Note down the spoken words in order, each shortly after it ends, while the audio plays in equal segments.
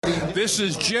This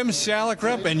is Jim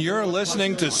Salicrup, and you're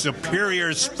listening to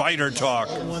Superior Spider Talk.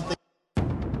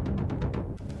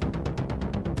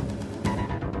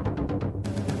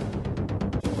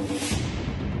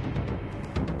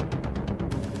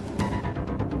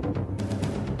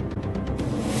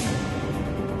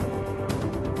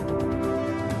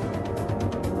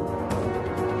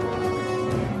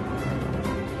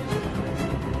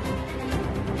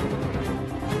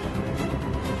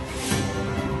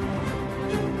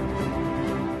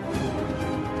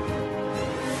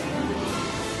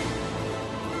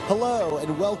 Hello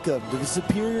and welcome to the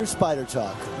Superior Spider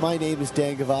Talk. My name is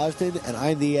Dan Gvozden and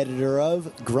I'm the editor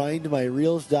of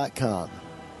GrindMyReels.com.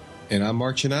 And I'm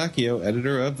Mark Chinacchio,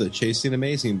 editor of the Chasing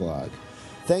Amazing blog.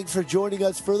 Thanks for joining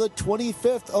us for the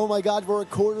 25th. Oh my God, we're a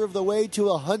quarter of the way to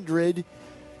 100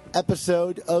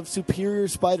 episode of Superior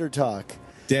Spider Talk.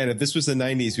 Dan, if this was the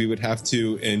 90s, we would have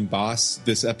to emboss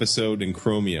this episode in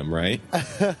chromium, right?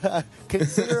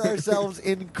 Consider ourselves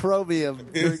in chromium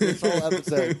during this whole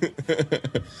episode.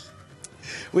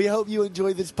 We hope you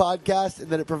enjoy this podcast and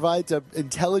that it provides an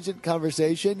intelligent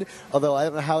conversation, although I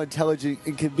don't know how intelligent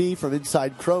it can be from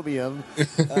inside chromium,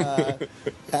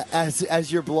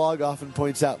 as your blog often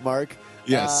points out, Mark.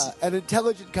 Yes. An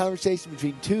intelligent conversation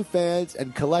between two fans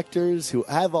and collectors who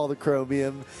have all the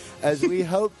chromium, as we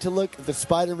hope to look at the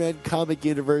Spider-Man comic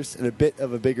universe in a bit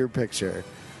of a bigger picture.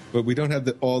 But we don't have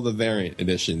all the variant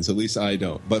editions, at least I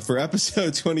don't. But for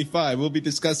episode 25, we'll be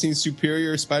discussing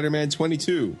Superior Spider-Man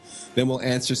 22. Then we'll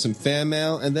answer some fan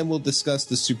mail, and then we'll discuss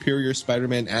the Superior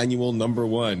Spider-Man Annual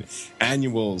 #1.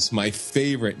 Annuals, my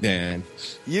favorite, Dan.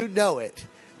 You know it.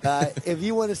 If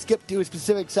you want to skip to a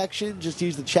specific section, just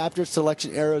use the chapter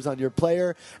selection arrows on your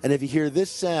player. And if you hear this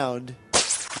sound,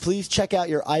 please check out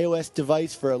your iOS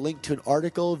device for a link to an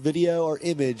article, video, or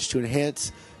image to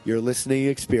enhance your listening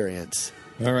experience.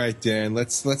 All right, Dan,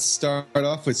 let's start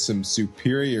off with some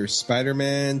Superior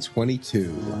Spider-Man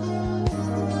 22.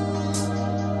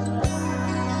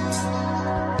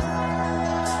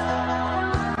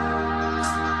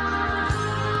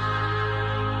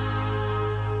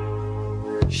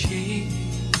 She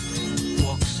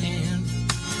walks in,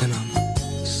 and I'm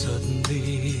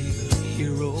suddenly a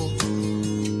hero.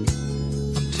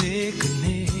 I'm taken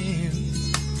in,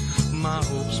 my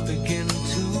hopes begin to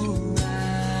rise.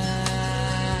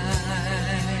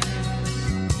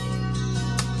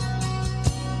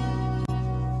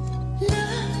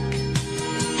 Look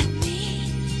at me,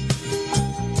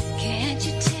 can't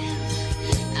you tell?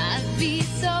 I'd be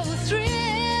so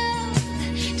thrilled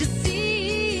to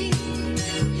see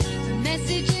the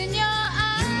message in your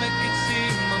eyes. You make it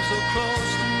seem I'm so close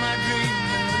to my dream,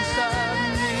 and then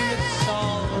suddenly it's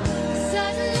all.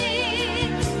 Suddenly,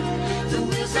 the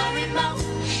wheels are in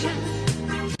motion,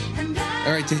 and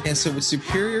All right, Dan, so with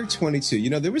Superior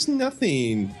 22, there was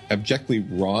nothing objectively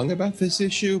wrong about this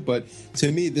issue, but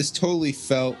to me, this totally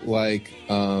felt like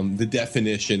the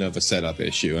definition of a setup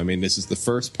issue. I mean, this is the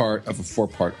first part of a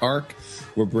 4-part arc.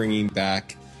 We're bringing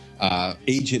back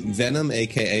Agent Venom,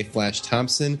 a.k.a. Flash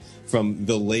Thompson, from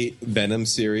the late Venom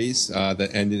series that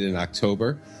ended in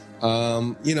October.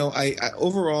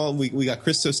 Overall, we got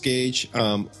Christos Gage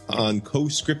on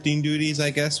co-scripting duties,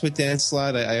 I guess, with Dan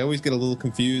Slott. I always get a little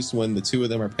confused when the two of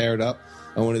them are paired up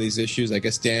on one of these issues. I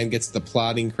guess Dan gets the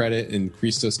plotting credit and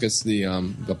Christos gets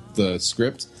the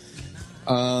script.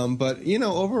 But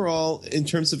overall, in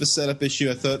terms of a setup issue,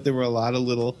 I thought there were a lot of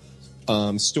little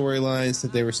storylines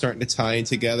that they were starting to tie in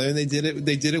together, and they did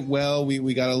it well.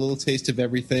 We got a little taste of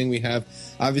everything. We have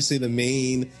obviously the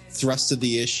main thrust of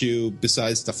the issue,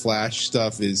 besides the Flash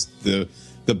stuff, is the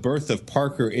birth of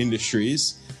Parker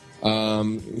Industries.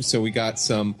 So we got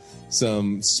some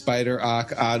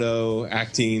Spider-Ock Otto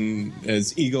acting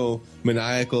as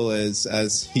egomaniacal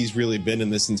as he's really been in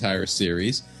this entire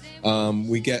series.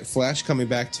 We get Flash coming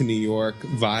back to New York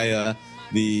via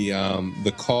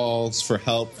the calls for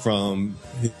help from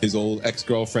his old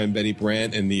ex-girlfriend Betty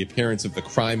Brant and the appearance of the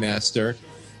Crime Master.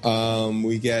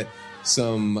 We get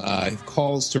some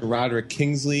calls to Roderick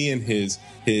Kingsley and his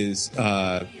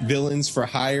villains for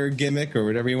hire gimmick, or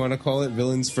whatever you want to call it,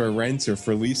 villains for rent or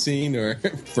for leasing or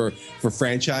for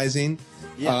franchising.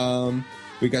 Yeah.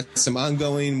 We got some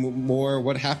ongoing more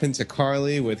what happened to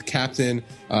Carly with Captain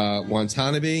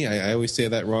Watanabe. I always say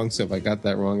that wrong, so if I got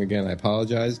that wrong again, I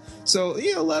apologize. So,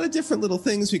 a lot of different little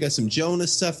things. We got some Jonah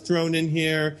stuff thrown in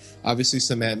here. Obviously,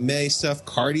 some Aunt May stuff.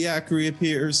 Cardiac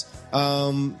reappears.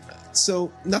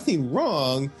 So, nothing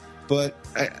wrong, but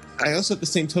I also, at the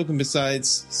same token,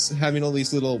 besides having all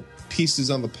these little pieces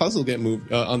on the puzzle get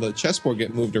moved, on the chessboard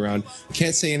get moved around,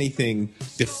 can't say anything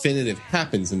definitive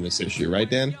happens in this issue, right,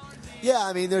 Dan? Yeah,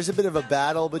 I mean, there's a bit of a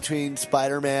battle between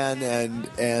Spider-Man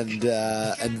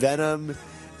and Venom,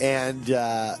 and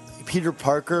Peter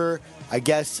Parker. I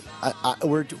guess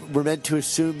we're meant to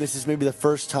assume this is maybe the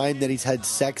first time that he's had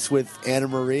sex with Anna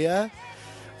Maria.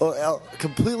 Or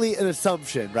completely an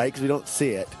assumption, right? Because we don't see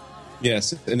it.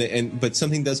 Yes, but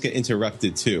something does get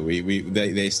interrupted too.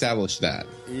 They established that.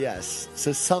 Yes,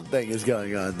 so something is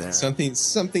going on there. Something.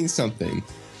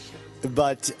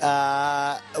 But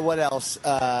what else?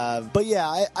 But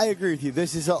yeah, I agree with you.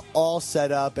 This is all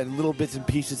set up and little bits and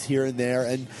pieces here and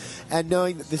there, and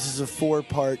knowing that this is a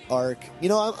 4-part arc,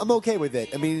 I'm okay with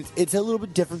it. I mean, it's a little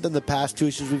bit different than the past 2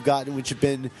 issues we've gotten, which have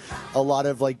been a lot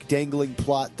of like dangling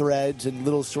plot threads and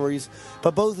little stories.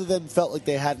 But both of them felt like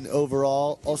they had an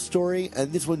overall story,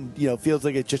 and this one, feels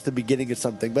like it's just the beginning of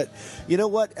something. But you know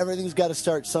what? Everything's got to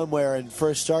start somewhere, and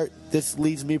for a start, this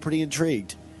leaves me pretty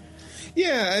intrigued.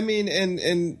 Yeah, I mean,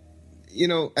 and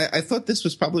I thought this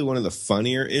was probably one of the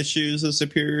funnier issues of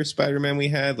Superior Spider-Man we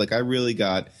had. Like, I really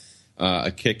got a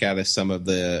kick out of some of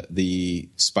the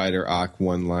Spider-Ock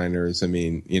one-liners. I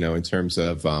mean, in terms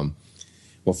of,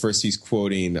 first he's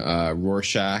quoting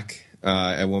Rorschach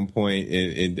at one point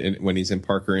when he's in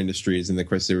Parker Industries, and of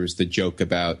course there was the joke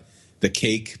about the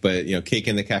cake, but cake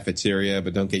in the cafeteria,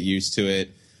 but don't get used to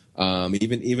it.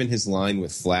 Even his line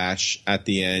with Flash at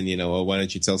the end, why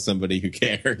don't you tell somebody who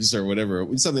cares or whatever,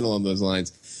 something along those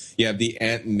lines. You have the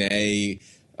Aunt May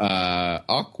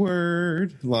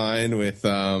awkward line with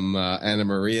Anna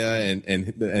Maria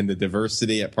and the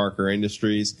diversity at Parker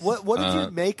Industries. What did you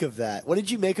make of that? What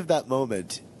did you make of that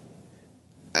moment?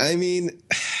 I mean,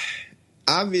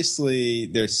 obviously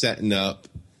they're setting up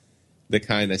the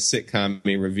kind of sitcom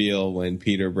reveal when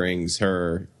Peter brings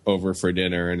her over for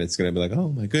dinner, and it's going to be like, oh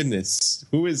my goodness,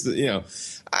 who is the,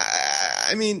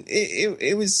 I mean,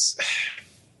 it was,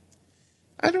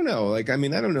 I don't know. Like, I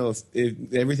mean, I don't know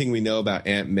if everything we know about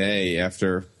Aunt May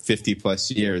after 50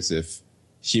 plus years, if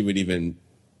she would even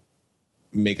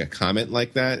make a comment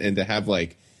like that, and to have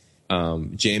like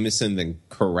Jameson then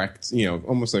correct,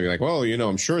 almost like, well,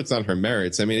 I'm sure it's on her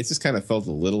merits. I mean, it just kind of felt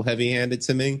a little heavy-handed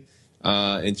to me.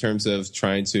 In terms of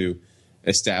trying to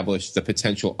establish the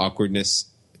potential awkwardness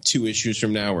 2 issues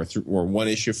from now or 1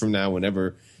 issue from now,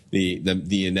 whenever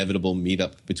the inevitable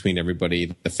meetup between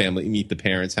everybody, the family, meet the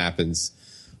parents happens.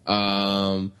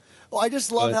 Well, I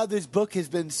just love how this book has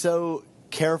been so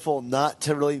careful not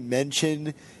to really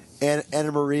mention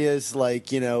Anna Maria's,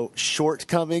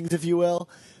 shortcomings, if you will.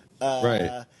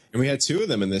 Right. And we had 2 of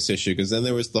them in this issue, because then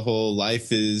there was the whole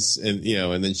life is, and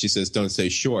then she says, don't say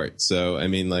short. So, I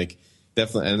mean,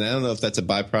 definitely, and I don't know if that's a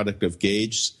byproduct of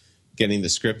Gage getting the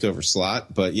script over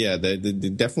Slott, but yeah, they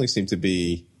definitely seem to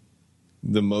be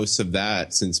the most of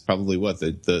that since probably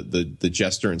the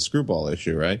Jester and Screwball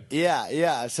issue, right?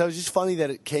 Yeah. So it's just funny that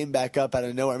it came back up out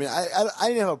of nowhere. I mean, I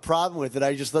didn't have a problem with it.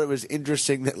 I just thought it was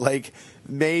interesting that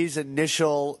May's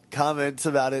initial comments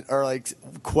about it are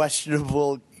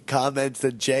questionable comments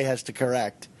that Jay has to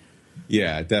correct.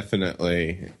 Yeah,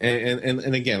 definitely.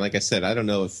 And again, like I said, I don't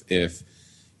know if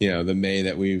the May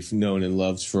that we've known and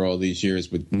loved for all these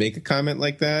years would make a comment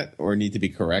like that or need to be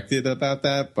corrected about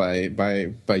that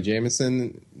by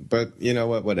Jameson. But you know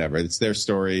what? Whatever. It's their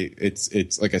story.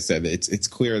 It's like I said, it's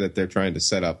clear that they're trying to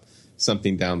set up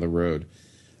something down the road.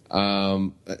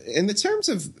 In the terms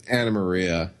of Anna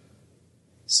Maria,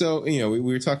 so we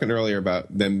were talking earlier about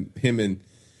him and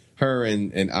her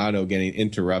and Otto getting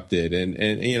interrupted,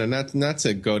 and not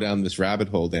to go down this rabbit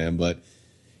hole, Dan, but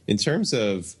in terms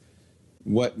of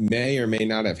what may or may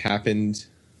not have happened,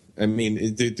 I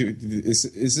mean,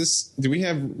 do we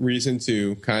have reason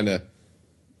to kind of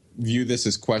view this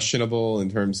as questionable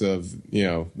in terms of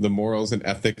the morals and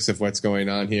ethics of what's going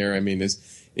on here? I mean,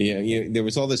 there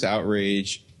was all this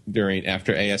outrage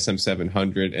after ASM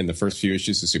 700 and the first few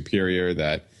issues of Superior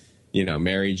that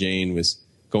Mary Jane was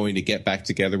going to get back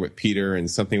together with Peter and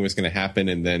something was going to happen,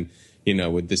 and then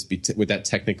would that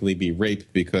technically be rape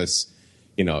because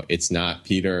it's not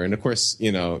Peter? And of course,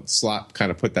 Slott kind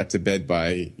of put that to bed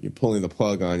by pulling the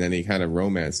plug on any kind of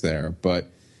romance there. But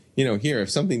here, if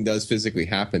something does physically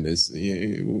happen,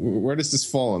 where does this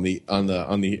fall on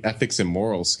the ethics and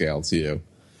moral scale to you?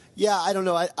 Yeah, I don't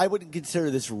know. I wouldn't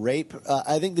consider this rape.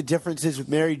 I think the difference is with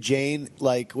Mary Jane,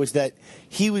 was that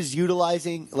he was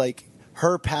utilizing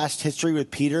her past history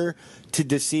with Peter to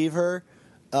deceive her,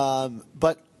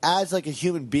 but as a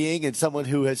human being and someone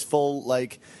who has full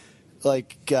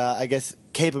I guess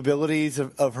capabilities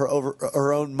of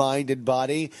her own mind and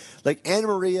body, Anna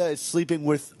Maria is sleeping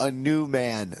with a new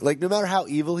man. No matter how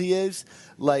evil he is,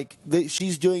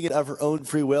 she's doing it of her own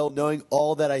free will, knowing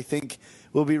all that I think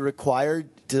will be required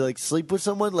to like sleep with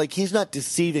someone, like he's not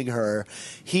deceiving her.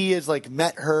 He has like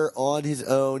met her on his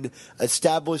own,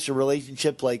 established a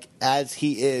relationship like as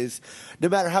he is. No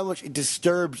matter how much it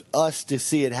disturbs us to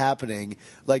see it happening,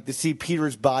 like to see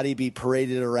Peter's body be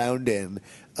paraded around him.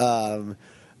 I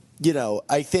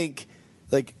think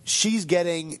like she's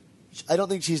getting. I don't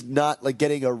think she's not like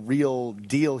getting a real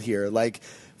deal here. Like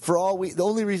the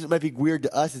only reason it might be weird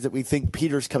to us is that we think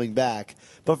Peter's coming back.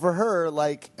 But for her,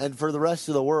 like, and for the rest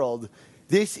of the world,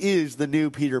 this is the new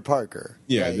Peter Parker.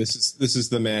 Yeah, right? this is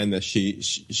the man that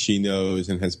she knows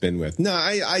and has been with. No,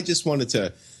 I just wanted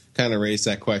to kind of raise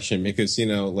that question because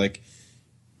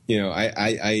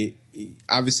I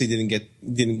obviously didn't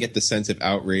get the sense of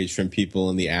outrage from people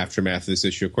in the aftermath of this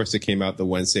issue. Of course, it came out the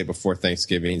Wednesday before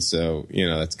Thanksgiving, so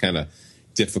that's kind of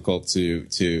difficult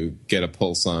to get a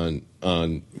pulse on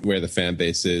where the fan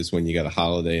base is when you got a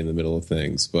holiday in the middle of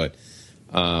things. But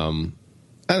I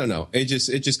don't know. It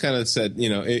just kind of said,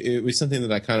 it was something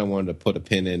that I kind of wanted to put a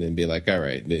pin in and be like, all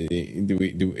right,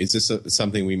 is this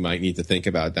something we might need to think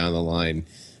about down the line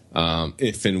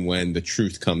if and when the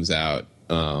truth comes out?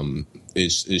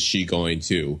 Is she going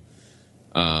to,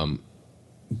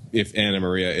 if Anna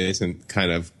Maria isn't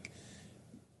kind of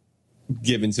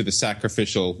given to the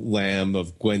sacrificial lamb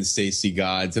of Gwen Stacy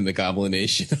gods in the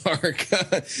Goblination arc,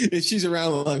 if she's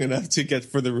around long enough to get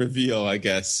for the reveal, I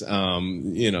guess,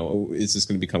 is this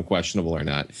going to become questionable or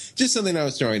not? Just something I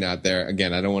was throwing out there.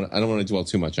 Again, I don't want to dwell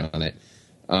too much on it.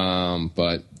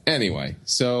 But anyway,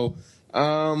 so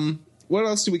what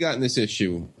else do we got in this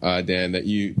issue, Dan, that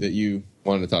you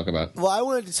wanted to talk about? Well, I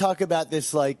wanted to talk about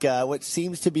this, like, what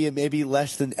seems to be a maybe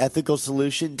less than ethical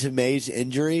solution to May's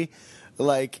injury.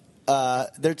 Like,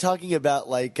 they're talking about,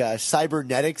 like,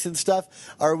 cybernetics and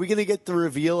stuff. Are we going to get the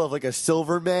reveal of, like, a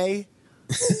Silver May?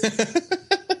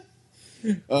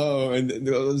 Oh, and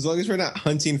as long as we're not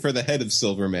hunting for the head of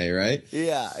Silver May, right?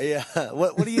 Yeah.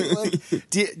 What do you like?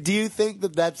 Do you think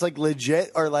that that's like legit,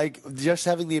 or like just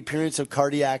having the appearance of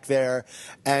Cardiac there,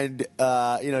 and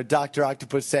Dr.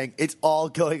 Octopus saying it's all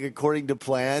going according to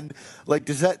plan? Like,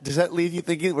 does that leave you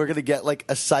thinking we're gonna get like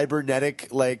a cybernetic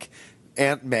like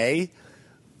Aunt May?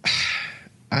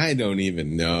 I don't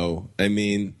even know. I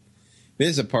mean,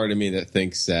 there's a part of me that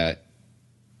thinks that.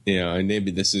 And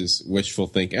maybe this is wishful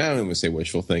thinking. I don't even say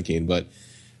wishful thinking, but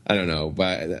I don't know.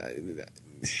 But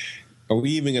are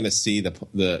we even going to see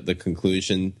the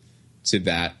conclusion to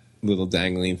that little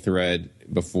dangling thread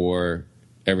before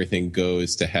everything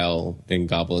goes to hell in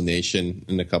Goblin Nation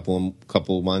in a couple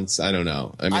of months? I don't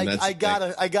know. I mean, I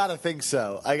gotta think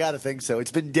so.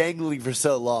 It's been dangling for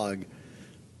so long.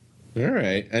 All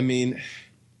right. I mean,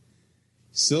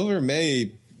 Silver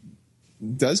May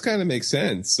does kind of make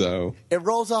sense. So it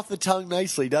rolls off the tongue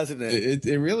nicely, doesn't it?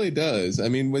 It really does. I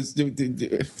mean,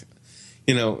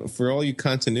 for all you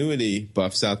continuity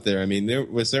buffs out there, I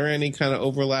mean, was there any kind of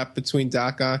overlap between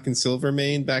Doc Ock and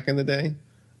Silvermane back in the day?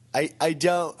 I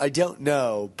don't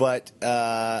know, but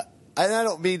I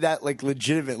don't mean that like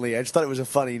legitimately. I just thought it was a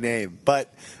funny name,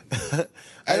 but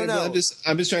I don't know. I'm just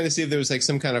trying to see if there was like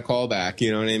some kind of callback.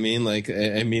 You know what I mean? Like,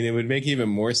 I mean, it would make even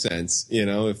more sense,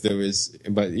 if there was.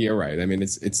 But you're right. I mean,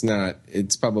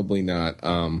 it's probably not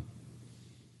going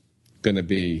to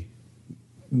be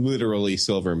literally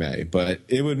Silver May, but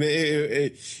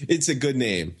it's a good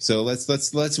name. So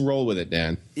let's roll with it,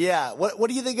 Dan. Yeah. What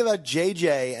do you think about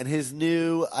JJ and his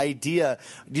new idea?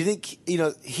 Do you think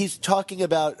he's talking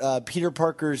about Peter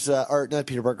Parker's or not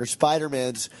Peter Parker,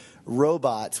 Spider-Man's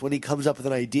robots when he comes up with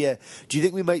an idea? Do you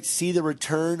think we might see the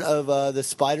return of the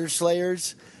Spider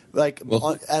Slayers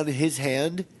on his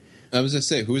hand? I was going to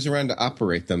say, who's around to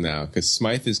operate them now? Because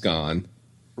Smythe is gone.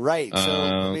 Right.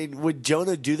 So, would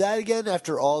Jonah do that again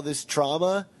after all this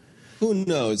trauma? Who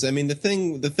knows? I mean, the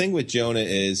thing with Jonah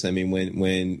is, I mean,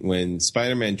 when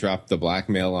Spider-Man dropped the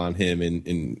blackmail on him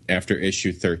in after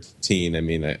issue 13, I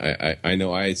mean, I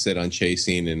know I said on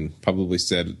Chasing and probably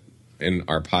said in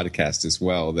our podcast as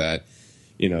well that,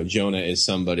 Jonah is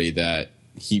somebody that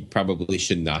he probably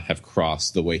should not have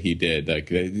crossed the way he did. Like,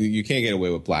 you can't get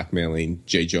away with blackmailing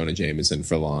J. Jonah Jameson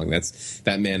for long.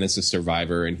 That man is a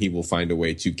survivor, and he will find a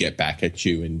way to get back at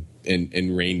you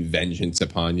and rain vengeance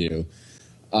upon you.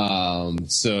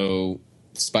 So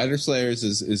Spider Slayers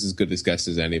is as good a guess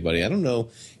as anybody. I don't know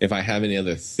if I have any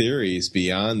other theories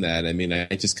beyond that. I mean, I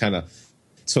just kind of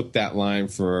took that line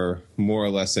for more or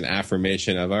less an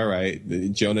affirmation of, all right,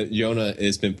 Jonah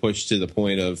has been pushed to the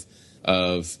point of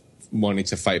wanting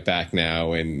to fight back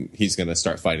now, and he's going to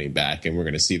start fighting back, and we're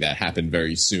going to see that happen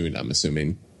very soon, I'm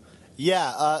assuming.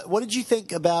 Yeah. What did you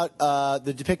think about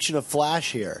the depiction of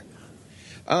Flash here?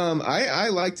 I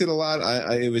liked it a lot.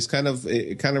 It kind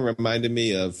of reminded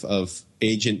me of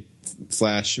Agent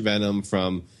Flash Venom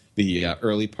from the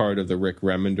early part of the Rick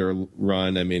Remender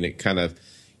run. I mean, it kind of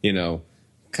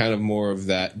more of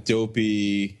that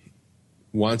dopey,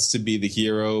 wants to be the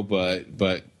hero, but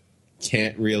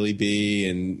can't really be,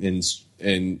 and it's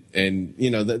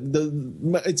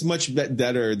much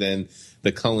better than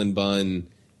the Cullen Bunn,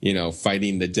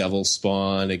 fighting the Devil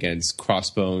Spawn against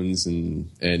Crossbones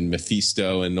and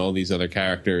Mephisto and all these other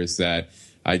characters that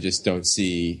I just don't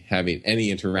see having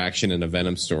any interaction in a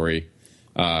Venom story,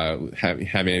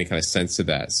 having any kind of sense to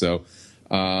that. So,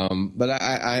 but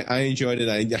I enjoyed it.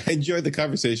 I enjoyed the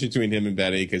conversation between him and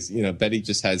Betty, because Betty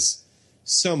just has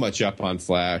so much up on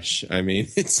Flash. I mean,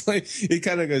 it's like it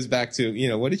kind of goes back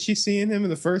to what did she see in him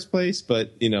in the first place?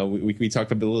 But we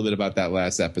talked a little bit about that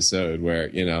last episode where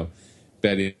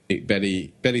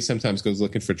Betty sometimes goes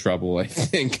looking for trouble, I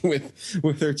think,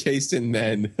 with her taste in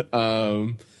men.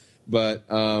 No,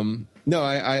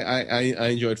 I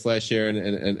enjoyed Flash here,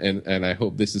 and I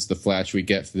hope this is the Flash we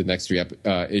get for the next 3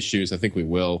 issues. I think we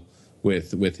will,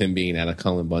 with him being out of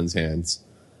Cullen Bunn's hands.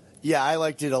 Yeah, I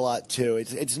liked it a lot too.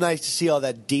 It's nice to see all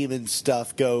that demon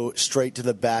stuff go straight to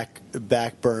the back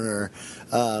burner.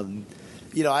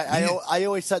 I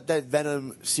always thought that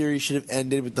Venom series should have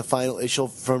ended with the final issue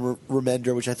from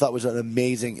Remender, which I thought was an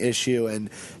amazing issue and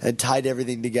tied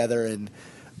everything together. And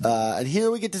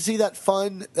here we get to see that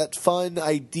fun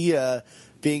idea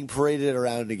being paraded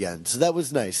around again. So that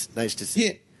was nice to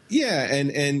see. Yeah,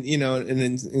 and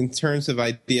in terms of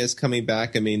ideas coming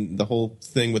back, I mean, the whole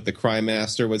thing with the Crime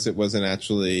Master wasn't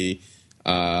actually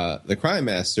the Crime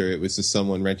Master. It was just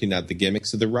someone renting out the gimmick.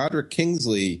 So the Roderick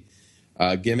Kingsley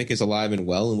gimmick is alive and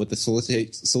well, and with the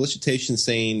solicitation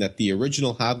saying that the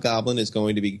original Hobgoblin is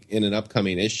going to be in an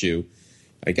upcoming issue,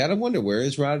 I gotta wonder, where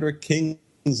is Roderick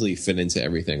Kingsley fit into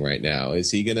everything right now?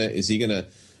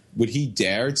 Would he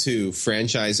dare to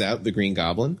franchise out the Green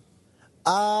Goblin?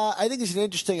 I think it's an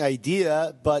interesting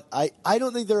idea, but I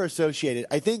don't think they're associated.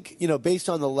 I think, based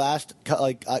on the last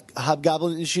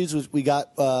Hobgoblin issues we got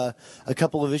a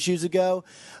couple of issues ago,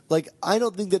 I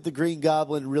don't think that the Green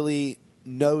Goblin really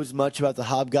knows much about the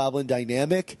Hobgoblin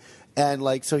dynamic, and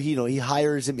so he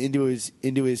hires him into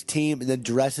his team and then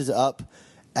dresses up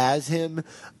as him.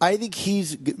 I think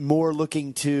he's more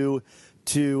looking to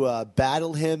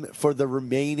battle him for the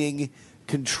remaining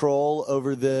control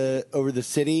over the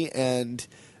city and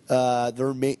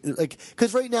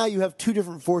because right now you have 2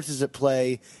 different forces at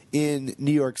play in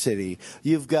New York City.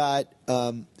 You've got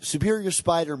Superior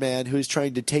Spider-Man, who's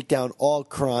trying to take down all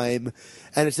crime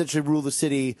and essentially rule the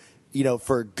city,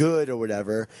 for good or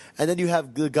whatever. And then you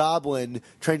have the Goblin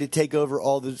trying to take over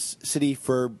all the city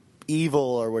for evil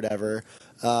or whatever.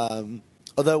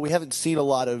 Although we haven't seen a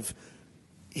lot of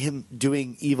him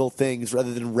doing evil things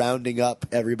rather than rounding up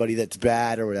everybody that's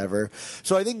bad or whatever.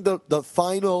 So I think the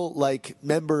final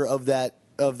member of the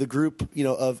group,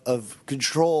 of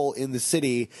control in the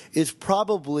city is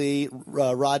probably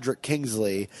Roderick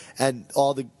Kingsley and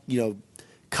all the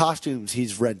costumes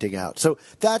he's renting out. So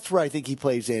that's where I think he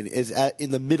plays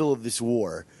in the middle of this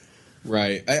war.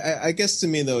 Right. I guess to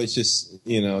me though, it's just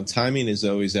timing is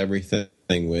always everything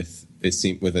with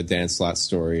a Dan Slott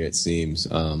story. It seems,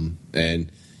 and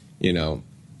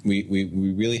we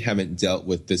really haven't dealt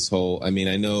with this whole. I mean,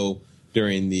 I know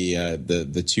during the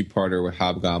 2-parter with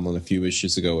Hobgoblin a few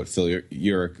issues ago with Phil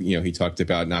Urich, he talked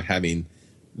about not having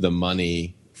the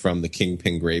money from the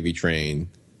Kingpin gravy train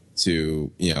to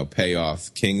pay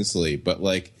off Kingsley, but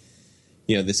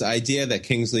this idea that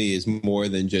Kingsley is more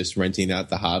than just renting out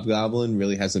the Hobgoblin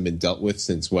really hasn't been dealt with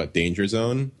since Danger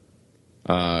Zone.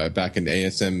 Back in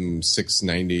ASM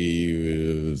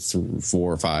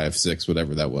 694, 5, 6,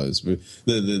 whatever that was,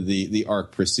 the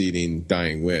arc preceding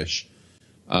Dying Wish.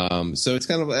 So it's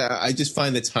kind of, I just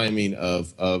find the timing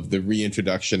of the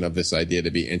reintroduction of this idea to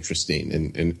be interesting,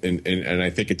 and I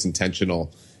think it's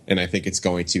intentional, and I think it's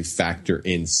going to factor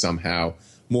in somehow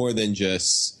more than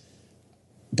just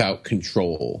about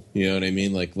control. You know what I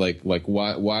mean? Like why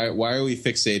are we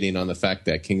fixating on the fact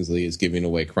that Kingsley is giving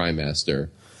away Crime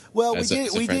Master? Well,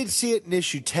 we did see it in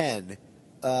issue 10,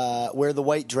 where the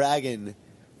White Dragon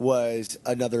was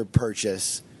another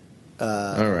purchase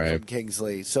from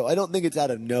Kingsley. So I don't think it's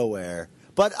out of nowhere.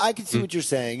 But I can see what you're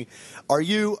saying. Are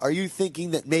you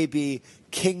thinking that maybe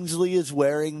Kingsley is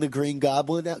wearing the Green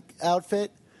Goblin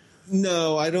outfit?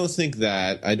 No, I don't think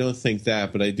that.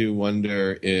 But I do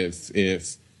wonder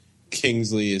if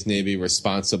Kingsley is maybe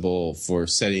responsible for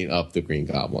setting up the Green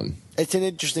Goblin. It's an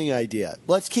interesting idea.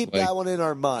 Let's keep that one in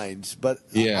our minds. But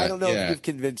I don't know if you've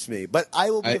convinced me. But I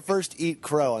will be the first to eat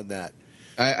crow on that.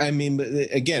 I mean, but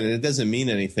again, it doesn't mean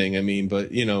anything. I mean,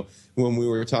 but when we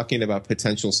were talking about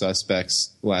potential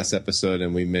suspects last episode,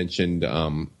 and we mentioned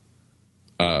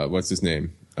what's his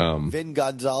name? Vin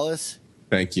Gonzalez.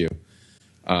 Thank you.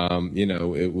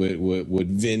 Would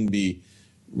Vin be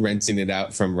renting it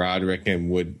out from Roderick, and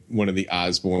would one of the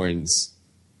Osborns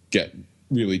get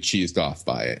really cheesed off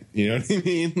by it? You know what I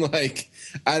mean? Like,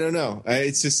 I don't know.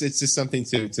 It's just something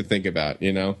to think about.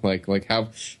 You know, like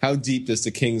how deep does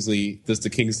the Kingsley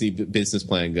business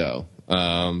plan go?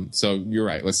 So you're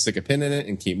right. Let's stick a pin in it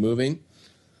and keep moving.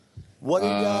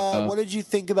 What did you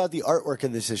think about the artwork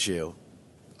in this issue?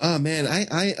 Oh man,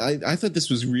 I thought this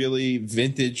was really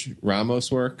vintage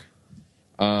Ramos work.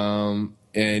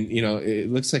 And, it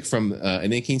looks like from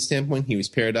an inking standpoint, he was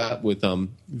paired up with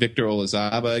Victor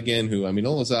Olazaba again, who,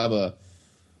 Olazaba,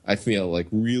 I feel like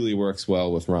really works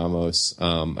well with Ramos.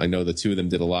 I know the two of them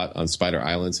did a lot on Spider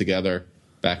Island together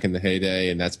back in the heyday,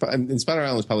 and Spider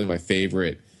Island was probably my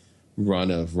favorite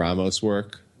run of Ramos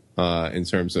work in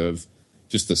terms of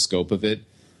just the scope of it.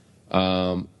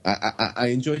 I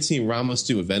enjoyed seeing Ramos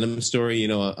do a Venom story.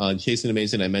 On Chasing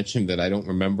Amazing, I mentioned that I don't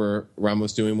remember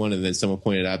Ramos doing one, and then someone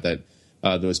pointed out that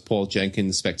those Paul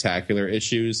Jenkins spectacular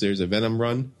issues, there's a Venom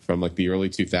run from like the early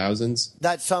 2000s.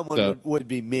 That someone would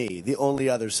be me, the only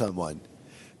other someone.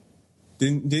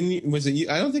 Didn't you, was it you?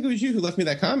 I don't think it was you who left me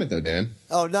that comment though, Dan.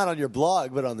 Oh, not on your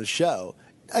blog, but on the show.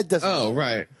 It doesn't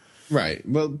matter. Right.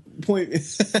 Well, point. I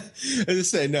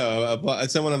just say no.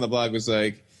 Someone on the blog was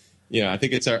like, I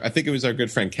think it was our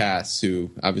good friend Cass,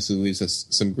 who obviously leaves us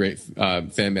some great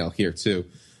fan mail here too.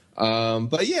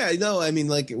 But yeah, no,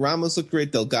 Ramos looked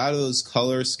great. Delgado's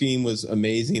color scheme was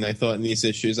amazing, I thought, in these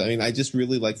issues. I just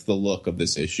really liked the look of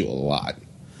this issue a lot.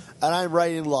 And I'm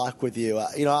right in lock with you.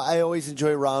 I always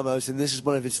enjoy Ramos, and this is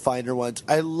one of his finer ones.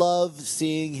 I love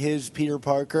seeing his Peter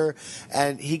Parker,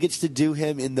 and he gets to do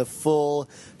him in the full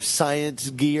science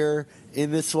gear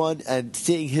in this one, and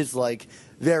seeing his,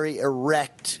 very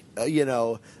erect, rigid,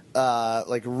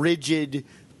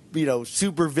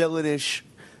 super villainish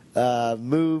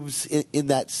moves in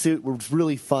that suit was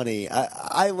really funny.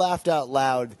 I laughed out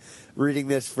loud reading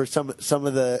this for some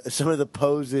of the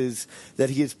poses that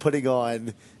he is putting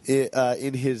on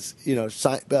in his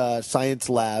science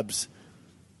labs.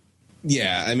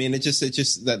 Yeah, it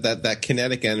just that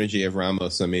kinetic energy of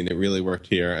Ramos. It really worked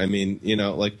here.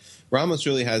 Ramos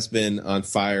really has been on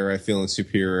fire, I feel, in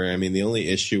Superior. The only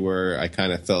issue where I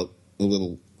kind of felt a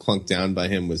little clunked down by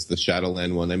him was the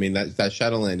Shadowland one. That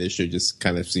Shadowland issue just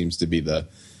kind of seems to be the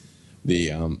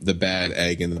bad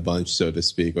egg in the bunch, so to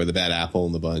speak, or the bad apple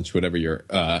in the bunch, whatever your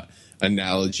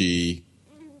analogy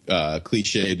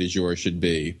cliche du jour should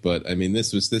be. But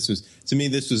this was to me,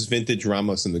 this was vintage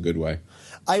Ramos in the good way.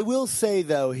 I will say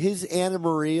though, his Anna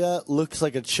Maria looks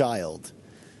like a child.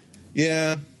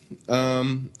 Yeah.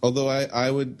 Although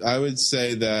I would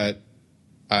say that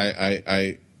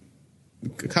I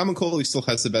Common Cold still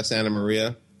has the best Anna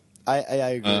Maria. I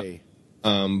agree.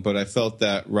 But I felt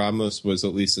that Ramos was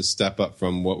at least a step up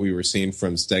from what we were seeing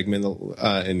from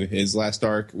Stegman in his last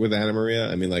arc with Anna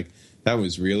Maria. That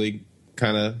was really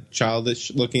kind of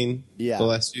childish looking. Yeah. The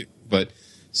last few, but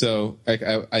so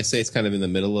I say it's kind of in the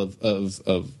middle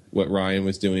of what Ryan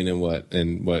was doing and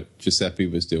what Giuseppe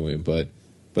was doing, but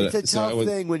it's a tough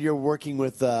thing when you're working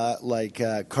with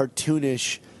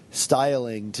cartoonish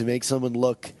styling to make someone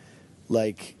look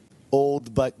like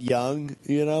old but young,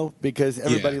 because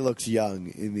everybody looks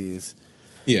young in these.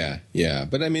 Yeah,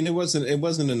 but it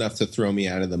wasn't enough to throw me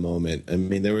out of the moment.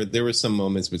 There were some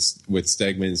moments with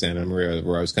Stegman's Anna Maria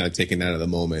where I was kind of taken out of the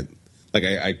moment.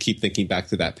 I keep thinking back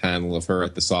to that panel of her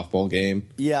at the softball game.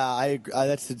 Yeah, I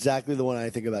that's exactly the one I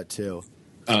think about too.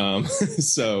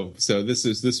 So this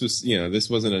was this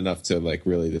wasn't enough to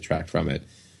really detract from it.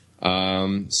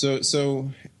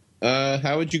 So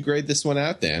how would you grade this one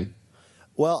out, Dan?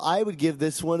 Well, I would give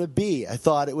this one a B. I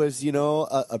thought it was,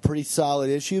 a pretty solid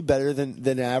issue, better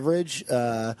than average.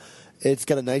 It's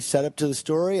got a nice setup to the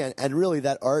story, and really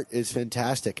that art is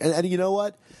fantastic. And you know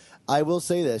what? I will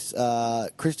say this.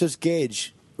 Christos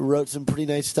Gage wrote some pretty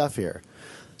nice stuff here.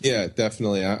 Yeah,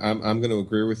 definitely. I'm going to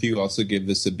agree with you. Also give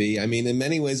this a B. In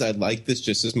many ways, I like this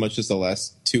just as much as the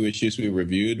last two issues we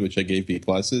reviewed, which I gave B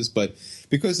pluses. But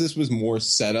because this was more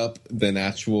setup than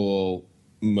actual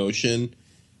motion,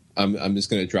 I'm just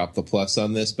going to drop the plus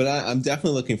on this. But I'm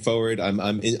definitely looking forward. I'm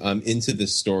into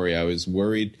this story. I was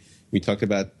worried. We talked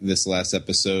about this last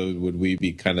episode. Would we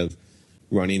be kind of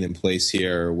running in place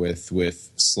here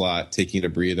with Slott taking a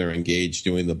breather and Gage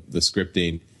doing the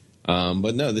scripting?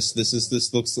 But no,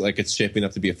 this looks like it's shaping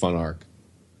up to be a fun arc.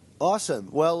 Awesome.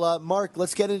 Well, Mark,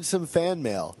 let's get into some fan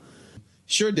mail.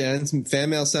 Sure, Dan. Some fan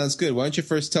mail sounds good. Why don't you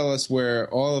first tell us where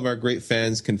all of our great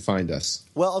fans can find us?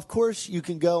 Well, of course, you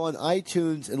can go on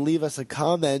iTunes and leave us a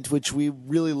comment, which we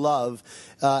really love,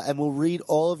 and we'll read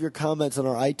all of your comments on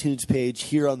our iTunes page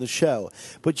here on the show.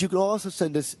 But you can also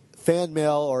send us fan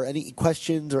mail or any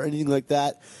questions or anything like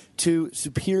that to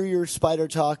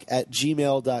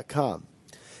superiorspidertalk@gmail.com.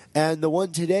 And the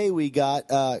one today we got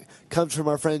comes from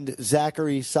our friend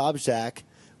Zachary Sobzak,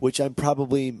 which I'm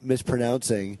probably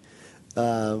mispronouncing.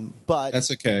 But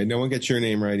That's okay. No one gets your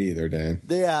name right either, Dan.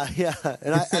 yeah,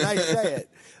 and I say it.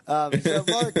 So,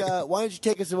 Mark, why don't you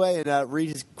take us away and read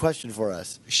his question for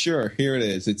us? Sure, here it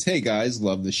is. It's, hey guys,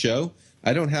 love the show.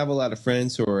 I don't have a lot of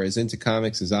friends who are as into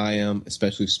comics as I am,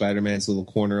 especially Spider-Man's little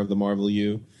corner of the Marvel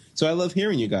U. So I love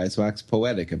hearing you guys wax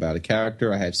poetic about a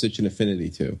character I have such an affinity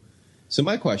to. So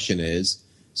my question is,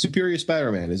 Superior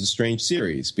Spider-Man is a strange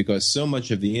series because so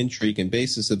much of the intrigue and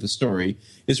basis of the story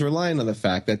is relying on the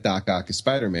fact that Doc Ock is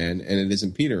Spider-Man and it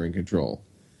isn't Peter in control.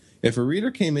 If a reader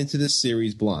came into this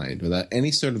series blind, without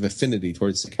any sort of affinity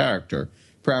towards the character,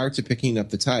 prior to picking up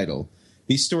the title,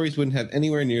 these stories wouldn't have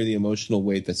anywhere near the emotional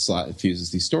weight that Slott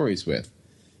infuses these stories with.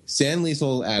 Stan Lee's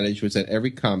old adage was that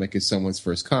every comic is someone's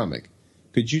first comic.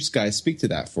 Could you guys speak to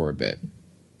that for a bit?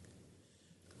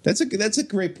 That's a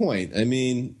great point. I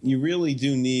mean, you really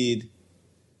do need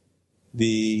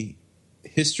the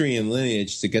history and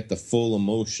lineage to get the full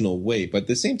emotional weight. But at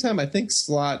the same time, I think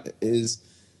Slott is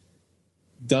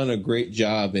done a great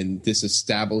job in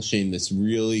disestablishing this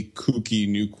really kooky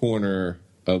new corner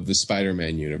of the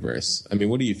Spider-Man universe. I mean,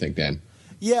 what do you think, Dan?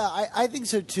 Yeah, I think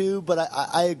so too, but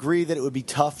I agree that it would be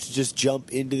tough to just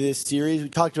jump into this series. We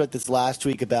talked about this last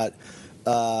week about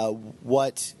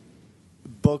what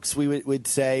books we would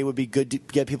say would be good to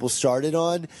get people started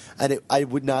on, and I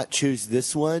would not choose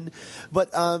this one. But,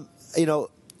 you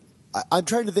know, I'm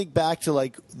trying to think back to,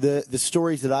 like, the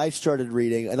stories that I started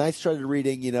reading, and I started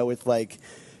reading, you know, with, like,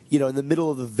 you know, in the middle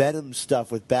of the Venom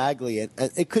stuff with Bagley, and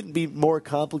it couldn't be more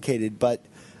complicated, but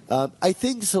I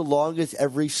think so long as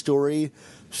every story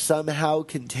somehow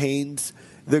contains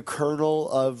the kernel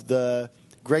of the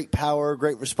great power,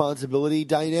 great responsibility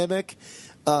dynamic,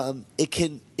 it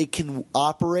can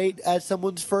operate as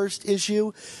someone's first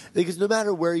issue, because no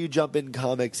matter where you jump in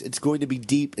comics, it's going to be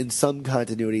deep in some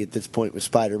continuity at this point with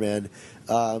Spider-Man.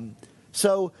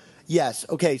 So, yes,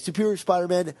 okay, Superior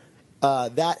Spider-Man,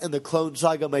 that and the Clone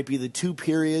Saga might be the two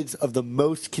periods of the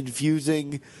most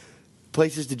confusing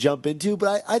places to jump into,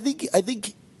 but I think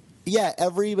yeah,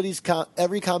 every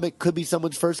comic could be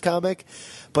someone's first comic,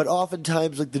 but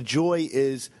oftentimes, like, the joy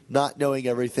is not knowing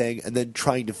everything and then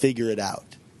trying to figure it out.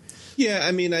 Yeah,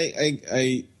 I mean,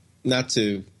 I not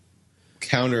to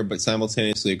counter, but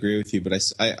simultaneously agree with you. But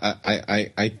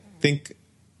I think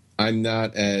I'm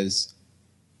not as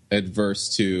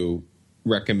adverse to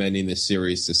recommending this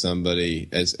series to somebody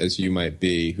as you might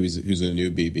be, who's a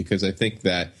newbie, because I think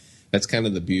that's kind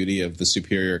of the beauty of the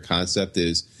Superior concept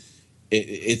is.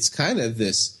 It's kind of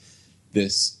this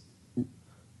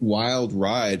wild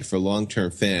ride for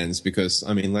long-term fans because,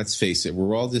 I mean, let's face it,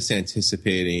 we're all just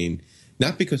anticipating,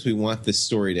 not because we want this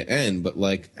story to end, but,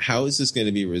 like, how is this going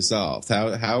to be resolved?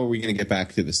 How are we going to get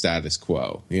back to the status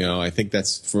quo? You know, I think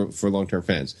that's for long-term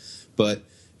fans. But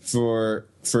for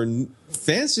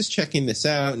fans just checking this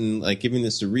out and, like, giving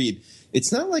this a read,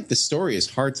 it's not like the story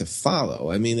is hard to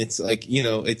follow. I mean, it's like, you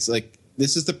know, it's like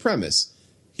this is the premise.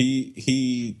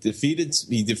 He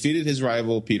defeated his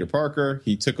rival Peter Parker.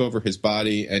 He took over his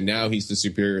body, and now he's the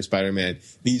Superior Spider-Man.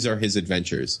 These are his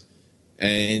adventures,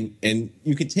 and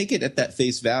you can take it at that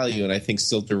face value, and I think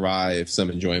still derive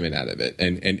some enjoyment out of it.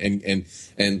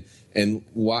 And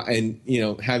why, and you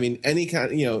know, having any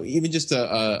kind, you know, even just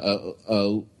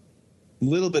a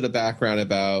little bit of background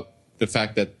about the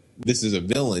fact that this is a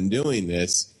villain doing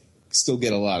this, still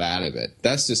get a lot out of it.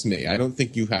 That's just me. I don't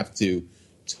think you have to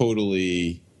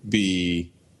totally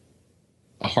be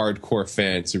a hardcore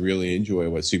fan to really enjoy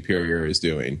what Superior is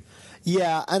doing.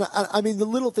 Yeah, and I mean, the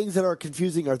little things that are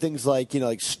confusing are things like, you know,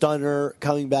 like Stunner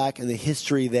coming back and the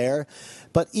history there.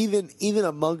 But even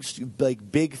amongst,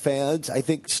 like, big fans, I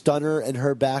think Stunner and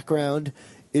her background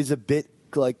is a bit,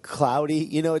 like, cloudy.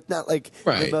 You know, it's not like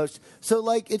right. the most. So,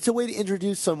 like, it's a way to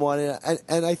introduce someone,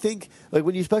 and I think, like,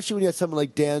 especially when you have someone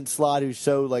like Dan Slott who's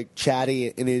so, like, chatty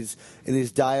in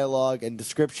his dialogue and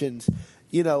descriptions,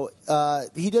 you know,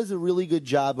 he does a really good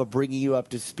job of bringing you up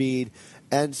to speed.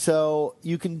 And so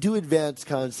you can do advanced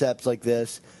concepts like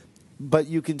this, but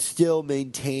you can still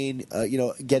maintain, you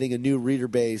know, getting a new reader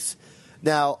base.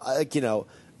 Now, like, you know,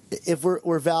 if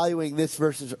we're valuing this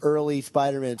versus early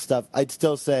Spider-Man stuff, I'd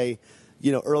still say,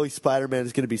 early Spider-Man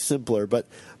is going to be simpler. But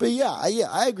yeah,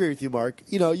 I agree with you, Mark.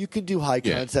 You can do high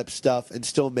concept stuff and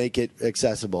still make it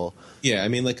accessible. Yeah, I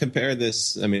mean, like, compare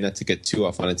this. I mean, not to get too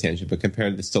off on a tangent, but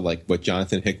compare this to like what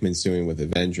Jonathan Hickman's doing with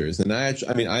Avengers. And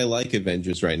I like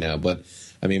Avengers right now, but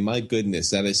I mean, my goodness,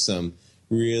 that is some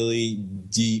really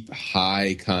deep,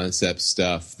 high concept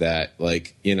stuff that,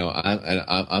 like,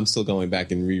 I'm still going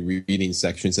back and rereading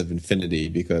sections of Infinity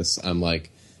because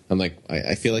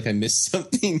I feel like I missed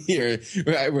something here.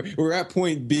 We're at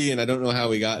point B, and I don't know how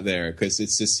we got there because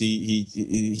it's just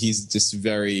he's just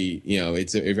very,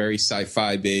 it's a very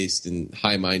sci-fi based and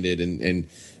high minded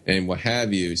and what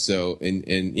have you. So and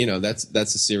that's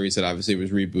a series that obviously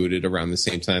was rebooted around the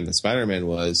same time that Spider-Man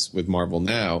was with Marvel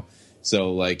now.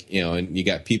 So like and you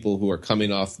got people who are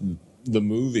coming off the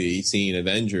movie, seeing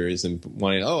Avengers and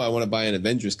wanting, I want to buy an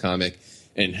Avengers comic.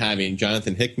 And having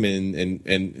Jonathan Hickman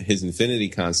and his Infinity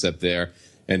concept there,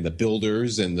 and the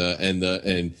builders and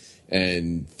Thanos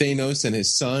and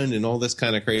his son and all this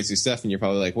kind of crazy stuff, and you're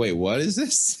probably like, wait, what is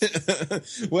this?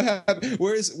 What happened?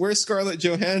 Where's Scarlett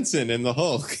Johansson and the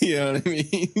Hulk? You know what I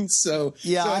mean? So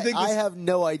yeah, so I think I have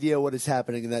no idea what is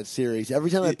happening in that series.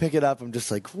 Every time I pick it up, I'm just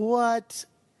like, what?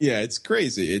 Yeah, it's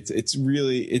crazy.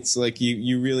 It's like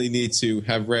you really need to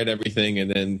have read everything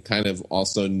and then kind of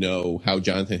also know how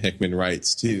Jonathan Hickman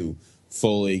writes to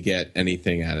fully get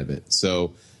anything out of it.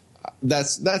 So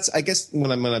that's I guess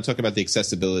when I'm talking about the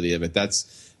accessibility of it,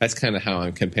 that's kind of how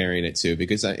I'm comparing it to,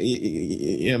 because I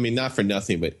mean, not for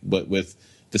nothing, but with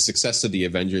the success of the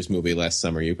Avengers movie last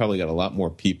summer, you probably got a lot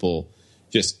more people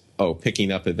just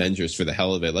picking up Avengers for the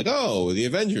hell of it, like, the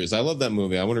Avengers, I love that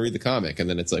movie, I want to read the comic, and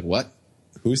then it's like, what?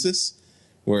 Who's this?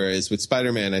 Whereas with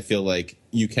Spider-Man, I feel like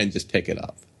you can just pick it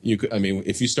up. I mean,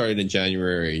 if you started in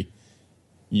January,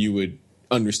 you would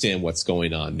understand what's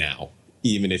going on now,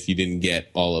 even if you didn't get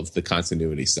all of the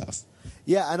continuity stuff.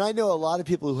 Yeah, and I know a lot of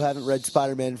people who haven't read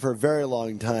Spider-Man for a very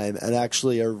long time and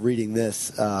actually are reading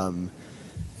this. I've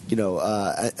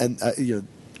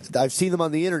seen them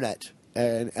on the internet.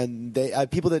 And they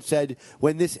people that said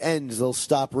when this ends, they'll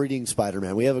stop reading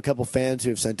Spider-Man. We have a couple fans who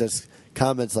have sent us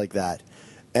comments like that.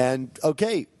 And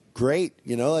okay, great.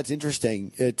 That's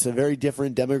interesting. It's a very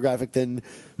different demographic than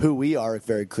who we are,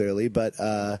 very clearly. But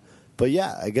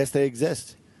yeah, I guess they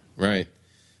exist. Right.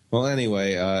 Well,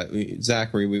 anyway,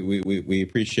 Zachary, we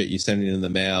appreciate you sending in the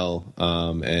mail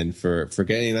and for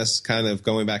getting us kind of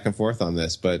going back and forth on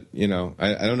this. But I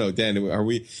don't know, Dan,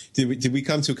 did we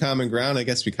come to common ground? I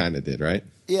guess we kind of did, right?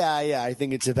 Yeah. I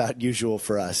think it's about usual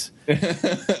for us. All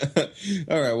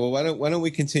right. Well, why don't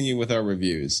we continue with our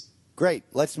reviews? Great.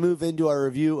 Let's move into our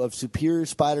review of Superior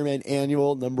Spider-Man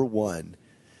Annual number 1.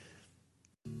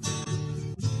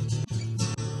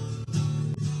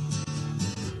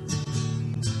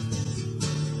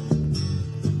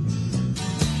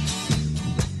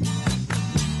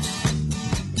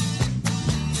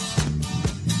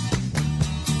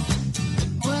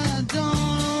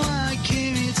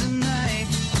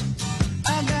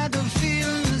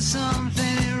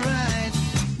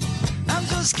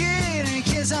 Scared in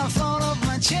case I fall off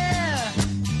my chair,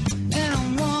 and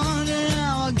I'm wondering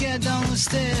how I'll get down the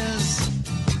stairs.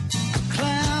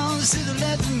 Clowns to the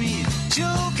left of me,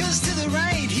 jokers to the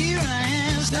right. Here I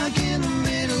am, stuck in the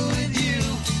middle with you.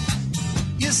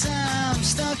 Yes, I'm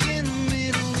stuck in the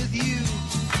middle with you.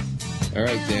 All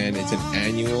right, Dan, it's an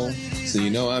annual,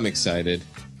 so I'm excited.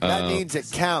 That means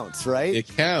it counts, right? It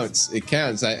counts. It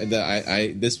counts.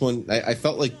 This one, I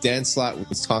felt like Dan Slott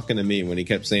was talking to me when he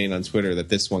kept saying on Twitter that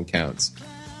this one counts.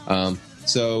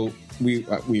 So we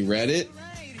read it.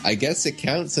 I guess it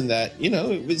counts in that,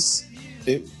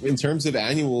 in terms of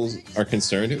annuals are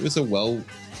concerned, it was a well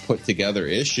put together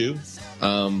issue.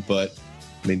 But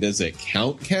I mean, does it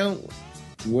count?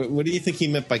 What do you think he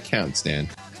meant by counts, Dan?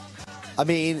 I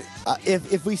mean,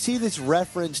 if we see this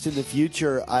referenced in the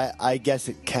future, I guess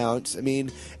it counts. I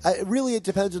mean, really it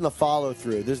depends on the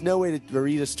follow-through. There's no way to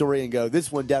read a story and go,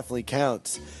 this one definitely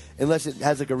counts, unless it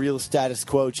has like a real status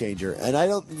quo changer. And I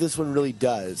don't think this one really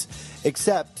does,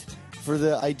 except for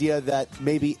the idea that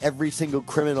maybe every single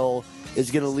criminal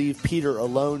is going to leave Peter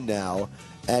alone now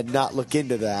and not look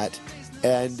into that.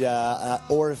 And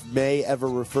or if May ever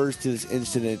refers to this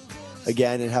incident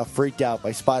again and how freaked out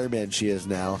by Spider-Man she is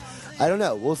now. I don't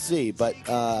know. We'll see. But,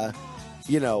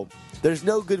 there's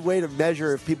no good way to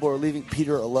measure if people are leaving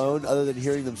Peter alone other than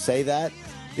hearing them say that,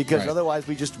 because otherwise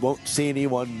we just won't see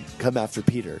anyone come after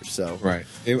Peter. So right.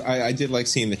 I did like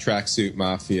seeing the tracksuit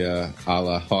mafia a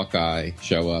la Hawkeye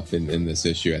show up in this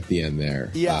issue at the end there.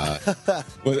 Yeah.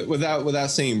 Without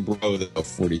saying bro though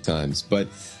 40 times. But,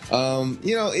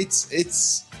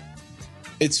 it's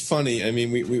It's funny. I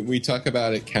mean, we talk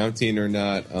about it counting or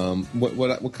not.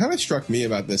 What kind of struck me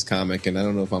about this comic, and I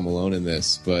don't know if I'm alone in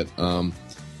this, but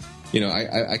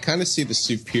I kind of see the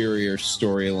Superior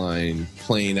storyline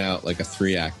playing out like a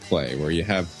 3-act play, where you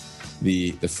have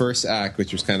the first act,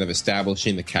 which was kind of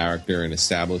establishing the character and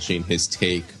establishing his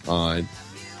take on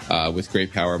with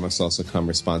great power must also come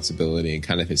responsibility, and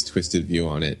kind of his twisted view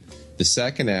on it. The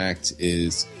second act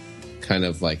is kind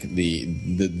of like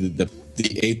the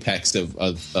apex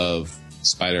of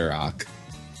Spider-Rock,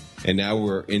 and now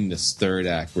we're in this third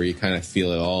act where you kind of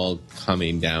feel it all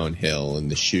coming downhill and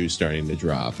the shoes starting to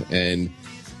drop. And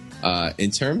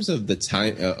in terms of the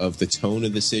time of the tone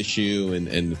of this issue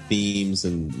and the themes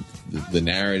and the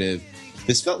narrative,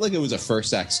 this felt like it was a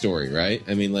first act story, right?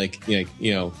 I mean, like,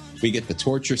 we get the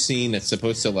torture scene that's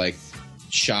supposed to like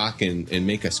shock and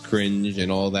make us cringe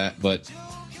and all that, but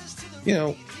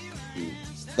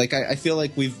like I feel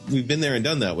like we've been there and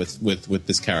done that with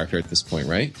this character at this point,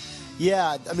 right?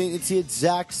 Yeah, I mean, it's the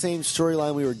exact same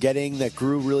storyline we were getting that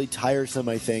grew really tiresome,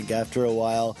 I think, after a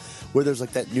while, where there's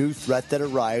like that new threat that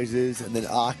arises, and then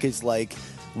Ock is like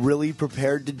really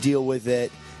prepared to deal with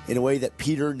it in a way that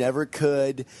Peter never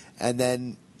could, and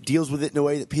then deals with it in a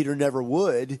way that Peter never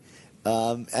would.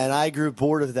 And I grew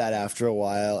bored of that after a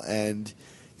while, and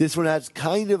this one has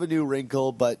kind of a new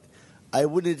wrinkle, but I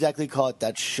wouldn't exactly call it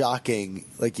that shocking,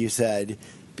 like you said,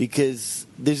 because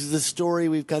this is a story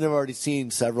we've kind of already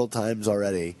seen several times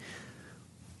already.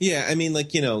 Yeah, I mean,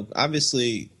 like,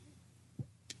 obviously,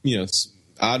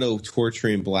 Otto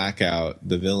torturing Blackout,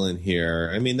 the villain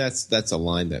here, I mean, that's a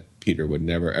line that Peter would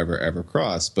never, ever, ever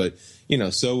cross. But,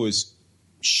 so was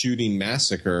shooting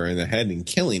Massacre in the head and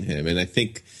killing him. And I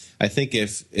think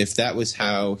if that was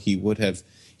how he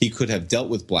could have dealt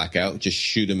with Blackout, just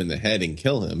shoot him in the head and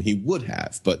kill him, he would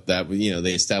have. But that,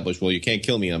 they established, well, you can't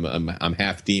kill me, I'm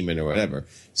half demon or whatever.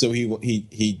 So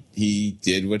he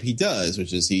did what he does,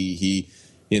 which is he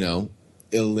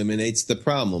eliminates the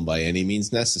problem by any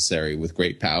means necessary. With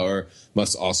great power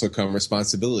must also come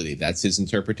responsibility. That's his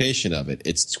interpretation of it.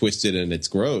 It's twisted and it's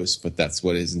gross, but that's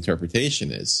what his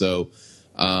interpretation is. So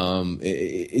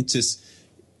it just,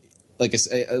 like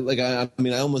I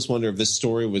mean, I almost wonder if this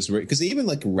story was because they even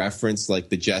like referenced like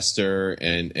the Jester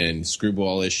and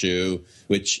Screwball issue,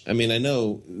 which, I mean, I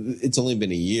know it's only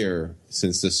been a year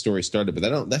since this story started,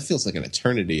 but that feels like an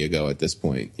eternity ago at this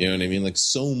point. You know what I mean? Like,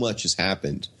 so much has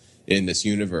happened in this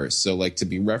universe. So like to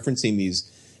be referencing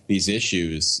these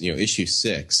issues, issue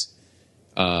 6,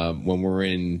 when we're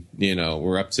in,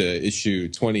 we're up to issue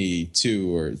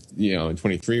 22 or, and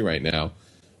 23 right now.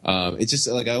 It's just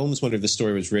like I almost wonder if the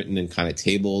story was written and kind of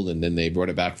tabled and then they brought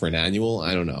it back for an annual.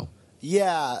 I don't know.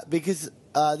 Yeah, because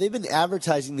they've been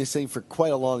advertising this thing for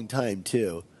quite a long time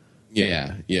too.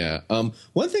 Yeah.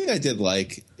 One thing I did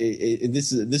like,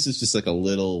 this is just like a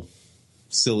little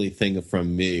silly thing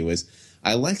from me, was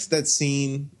I liked that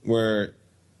scene where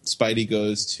Spidey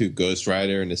goes to Ghost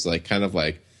Rider and is like kind of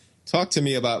like, talk to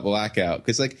me about Blackout,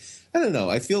 because like I don't know,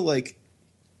 I feel like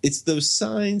it's those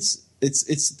signs.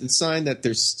 It's the sign that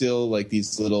there's still like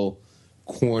these little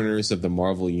corners of the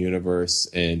Marvel universe,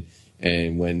 and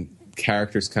when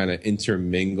characters kind of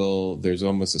intermingle, there's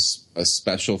almost a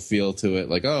special feel to it.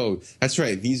 Like, oh, that's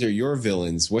right, these are your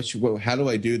villains. How do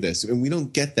I do this? And we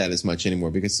don't get that as much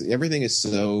anymore because everything is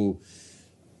so,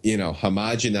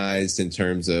 homogenized in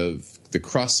terms of the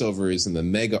crossovers and the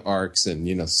mega arcs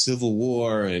and, Civil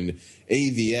War and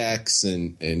AVX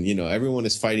and everyone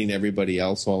is fighting everybody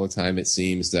else all the time. It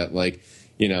seems that like,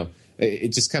 it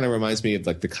just kind of reminds me of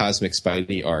like the Cosmic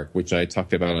Spidey arc, which I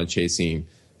talked about on Chasing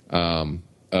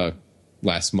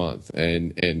last month.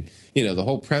 And the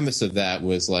whole premise of that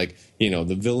was like,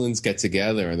 the villains get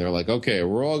together and they're like, okay,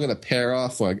 we're all going to pair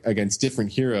off against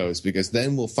different heroes because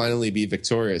then we'll finally be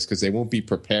victorious because they won't be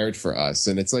prepared for us.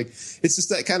 And it's like, it's just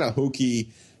that kind of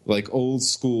hokey, like old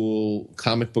school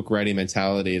comic book writing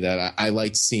mentality that I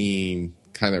liked seeing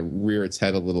kind of rear its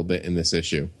head a little bit in this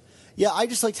issue. Yeah, I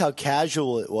just liked how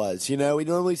casual it was. We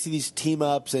normally see these team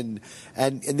ups and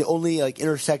the only like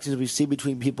intersections we see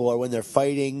between people are when they're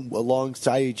fighting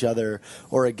alongside each other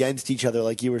or against each other,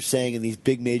 like you were saying, in these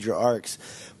big major arcs.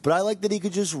 But I like that he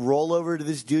could just roll over to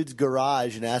this dude's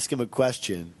garage and ask him a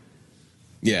question.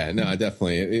 Yeah, no,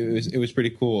 definitely. It was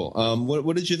pretty cool.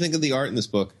 What did you think of the art in this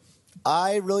book?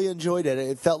 I really enjoyed it.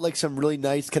 It felt like some really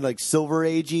nice kind of like Silver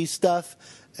Age-y stuff.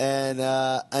 And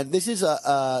this is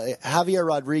Javier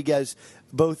Rodriguez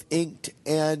both inked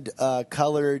and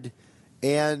colored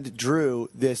and drew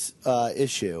this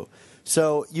issue.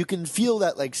 So you can feel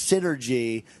that like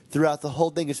synergy throughout the whole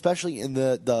thing, especially in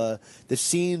the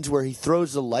scenes where he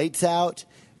throws the lights out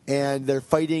and they're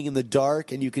fighting in the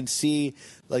dark, and you can see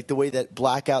like the way that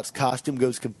Blackout's costume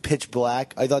goes pitch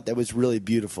black. I thought that was really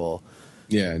beautiful.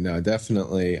 Yeah, no,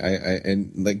 definitely.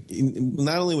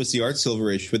 Not only was the art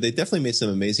silverish, but they definitely made some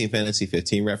amazing Fantasy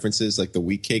 15 references, like the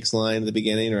wheat cakes line at the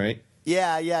beginning, right?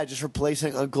 Yeah, just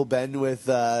replacing Uncle Ben with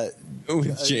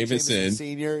Jameson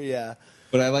Senior. Yeah.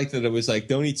 But I like that it was like,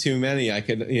 don't eat too many. I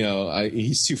could,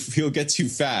 he'll get too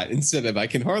fat, instead of I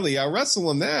can hardly out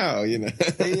wrestle him now. Yeah.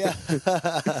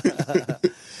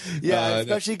 Yeah,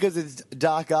 especially because it's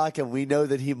Doc Ock, and we know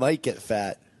that he might get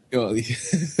fat. Well,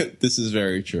 this is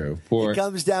very true. It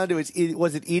comes down to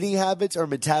was it eating habits or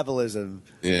metabolism?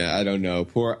 Yeah, I don't know.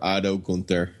 Poor Otto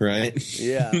Gunther, right?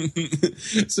 Yeah.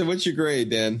 So what's your grade,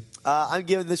 Dan? I'm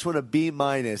giving this one a B-.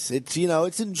 It's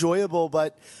it's enjoyable,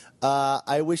 but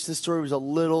I wish the story was a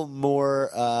little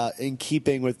more in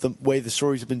keeping with the way the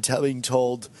stories have been being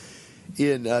told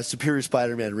in Superior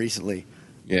Spider-Man recently.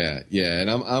 Yeah, and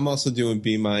I'm also doing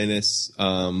B-. I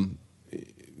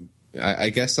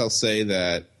guess I'll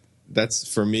say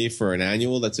that's for me, for an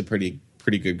annual, that's a pretty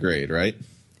good grade, right?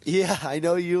 Yeah, I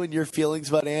know you and your feelings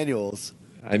about annuals.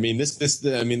 I mean,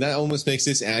 that almost makes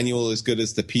this annual as good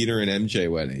as the Peter and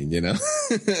MJ wedding,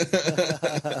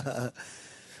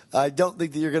 I don't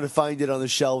think that you're going to find it on the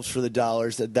shelves for the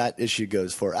dollars that issue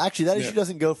goes for. Actually, that issue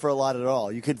doesn't go for a lot at all.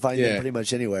 You could find it pretty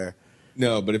much anywhere.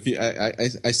 No, but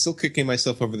I still kicking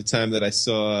myself over the time that I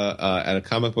saw at a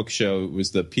comic book show. It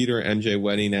was the Peter MJ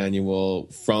wedding annual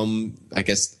from, I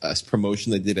guess, a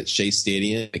promotion they did at Shea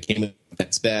Stadium. It came in a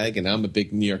Mets bag, and I'm a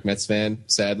big New York Mets fan,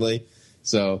 sadly.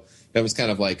 So that was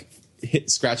kind of like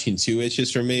scratching 2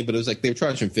 itches for me. But it was like they were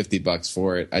charging $50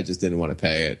 for it. I just didn't want to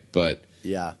pay it. But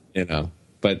yeah,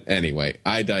 But anyway,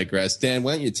 I digress. Dan,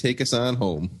 why don't you take us on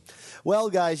home?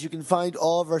 Well, guys, you can find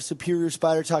all of our Superior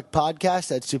Spider Talk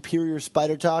podcasts at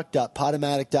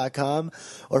superiorspidertalk.podomatic.com,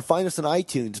 or find us on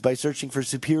iTunes by searching for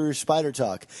Superior Spider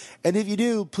Talk. And if you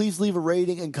do, please leave a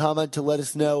rating and comment to let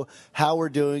us know how we're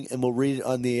doing, and we'll read it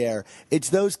on the air. It's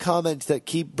those comments that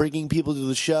keep bringing people to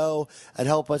the show and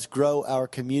help us grow our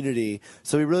community.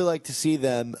 So we really like to see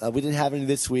them. We didn't have any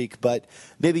this week, but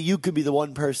maybe you could be the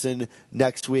one person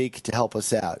next week to help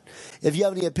us out. If you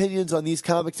have any opinions on these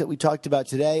comics that we talked about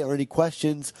today, or any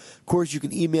questions, of course, you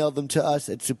can email them to us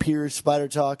at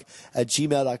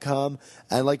superiorspidertalk@gmail.com.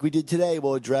 And like we did today,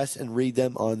 we'll address and read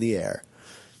them on the air.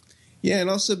 Yeah, and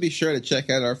also be sure to check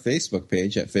out our Facebook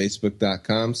page at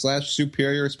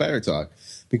facebook.com/Superior Spider Talk,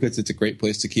 because it's a great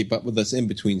place to keep up with us in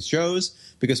between shows,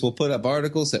 because we'll put up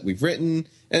articles that we've written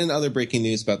and other breaking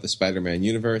news about the Spider-Man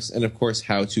universe, and of course,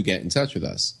 how to get in touch with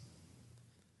us.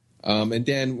 And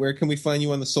Dan, where can we find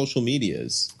you on the social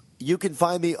medias? You can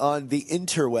find me on the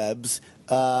interwebs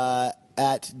at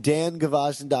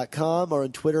dangavazdan.com, or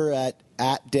on Twitter at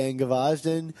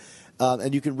dangavazdan.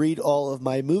 And you can read all of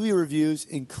my movie reviews,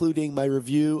 including my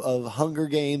review of Hunger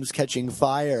Games Catching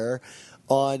Fire,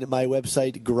 on my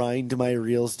website,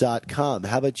 grindmyreels.com.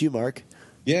 How about you, Mark?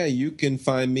 Yeah, you can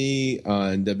find me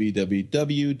on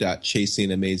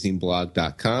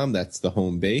www.chasingamazingblog.com. That's the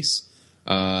home base.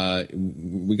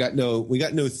 We got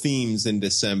no themes in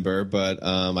December, but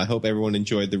I hope everyone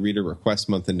enjoyed the Reader Request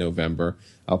Month in November.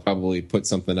 I'll probably put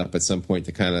something up at some point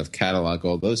to kind of catalog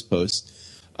all those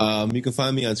posts. You can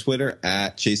find me on Twitter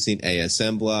at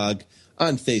ChasingASMblog,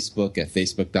 on Facebook at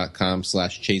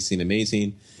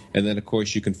facebook.com/ChasingAmazing. And then, of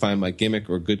course, you can find my gimmick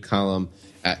or good column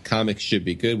at Comics Should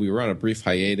Be Good. We were on a brief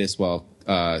hiatus while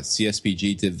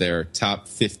CSPG did their top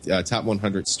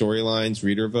 100 storylines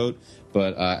reader vote.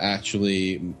 But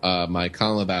actually, my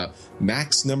column about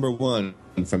Max #1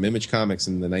 from Image Comics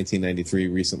in the 1993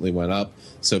 recently went up.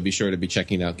 So be sure to be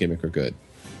checking out Gimmick or Good.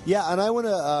 Yeah, and I want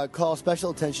to call special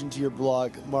attention to your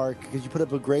blog, Mark, because you put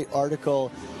up a great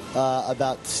article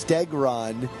about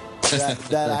Stegron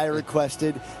that I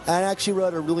requested. And I actually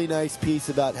wrote a really nice piece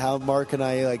about how Mark and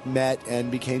I met and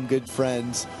became good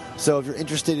friends. So if you're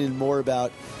interested in more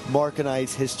about Mark and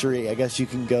I's history, I guess you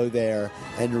can go there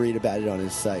and read about it on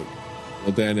his site.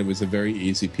 Well, Dan, it was a very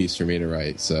easy piece for me to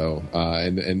write. So,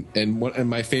 and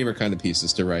my favorite kind of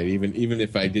pieces to write, even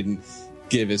if I didn't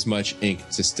give as much ink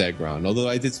to Stegron. Although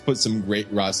I did put some great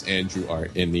Ross Andrew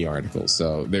art in the article.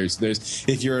 So there's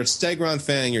if you're a Stegron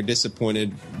fan, you're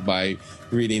disappointed by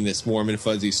reading this warm and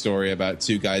fuzzy story about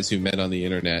two guys who met on the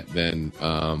internet, then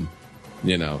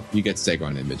you get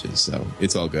Stegron images. So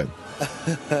it's all good.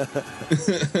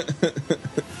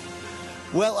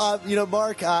 Well,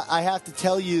 Mark, I have to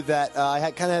tell you that I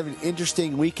had kind of an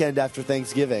interesting weekend after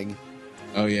Thanksgiving.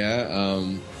 Oh yeah.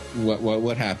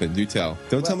 What happened? Do tell.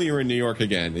 Don't tell me you were in New York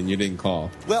again and you didn't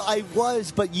call. Well, I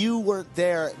was, but you weren't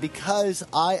there because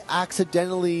I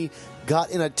accidentally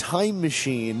got in a time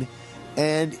machine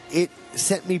and it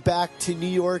sent me back to New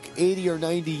York 80 or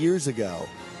 90 years ago.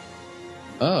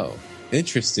 Oh,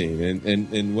 interesting.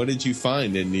 And what did you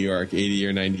find in New York 80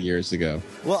 or 90 years ago?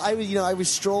 Well, I was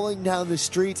strolling down the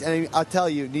streets, and I'll tell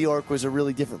you, New York was a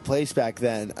really different place back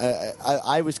then.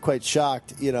 I was quite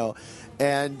shocked,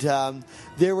 and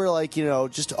there were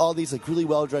just all these really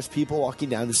well dressed people walking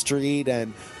down the street,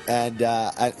 and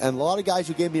a lot of guys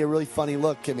who gave me a really funny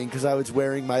look. I mean, because I was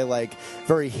wearing my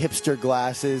very hipster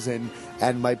glasses and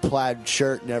my plaid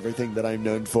shirt and everything that I'm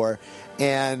known for.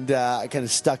 And I kind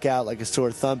of stuck out like a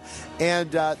sore thumb.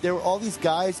 And there were all these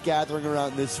guys gathering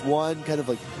around this one kind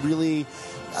of really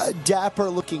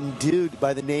dapper-looking dude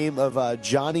by the name of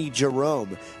Johnny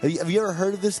Jerome. Have you ever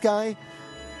heard of this guy?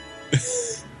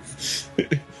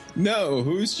 No,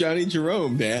 who's Johnny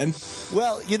Jerome, Dan?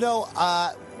 Well,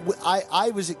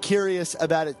 I was curious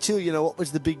about it too. What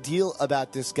was the big deal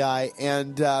about this guy?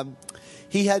 And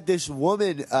he had this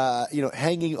woman,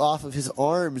 hanging off of his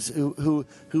arms, who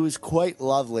was quite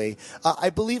lovely. I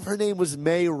believe her name was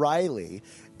May Riley,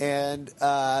 and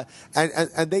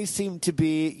they seemed to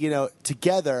be,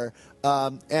 together.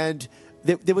 And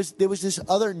there was this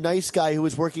other nice guy who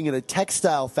was working in a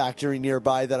textile factory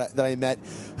nearby that I met,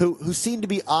 who seemed to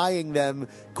be eyeing them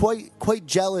quite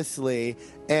jealously.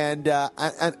 And I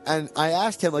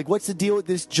asked him, what's the deal with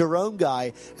this Jerome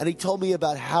guy? And he told me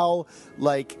about how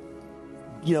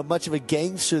much of a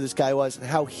gangster this guy was, and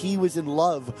how he was in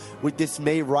love with this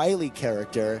May Riley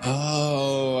character.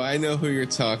 Oh, I know who you're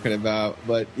talking about.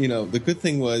 But, the good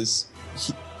thing was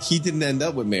he didn't end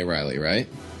up with May Riley, right?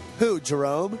 Who,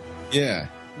 Jerome? Yeah.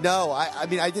 No, I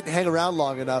mean, I didn't hang around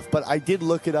long enough, but I did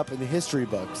look it up in the history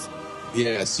books.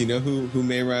 Yes, you know who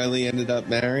May Riley ended up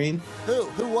marrying?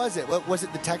 Who was it? Was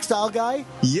it the textile guy?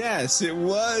 Yes, it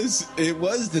was. It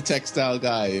was the textile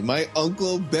guy, my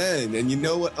Uncle Ben. And you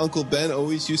know what Uncle Ben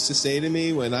always used to say to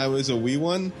me when I was a wee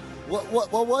one? What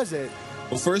was it?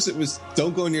 Well, first it was,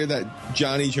 don't go near that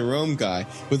Johnny Jerome guy.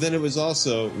 But then it was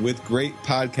also, with great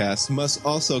podcasts must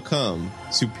also come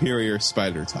superior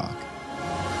spider talk.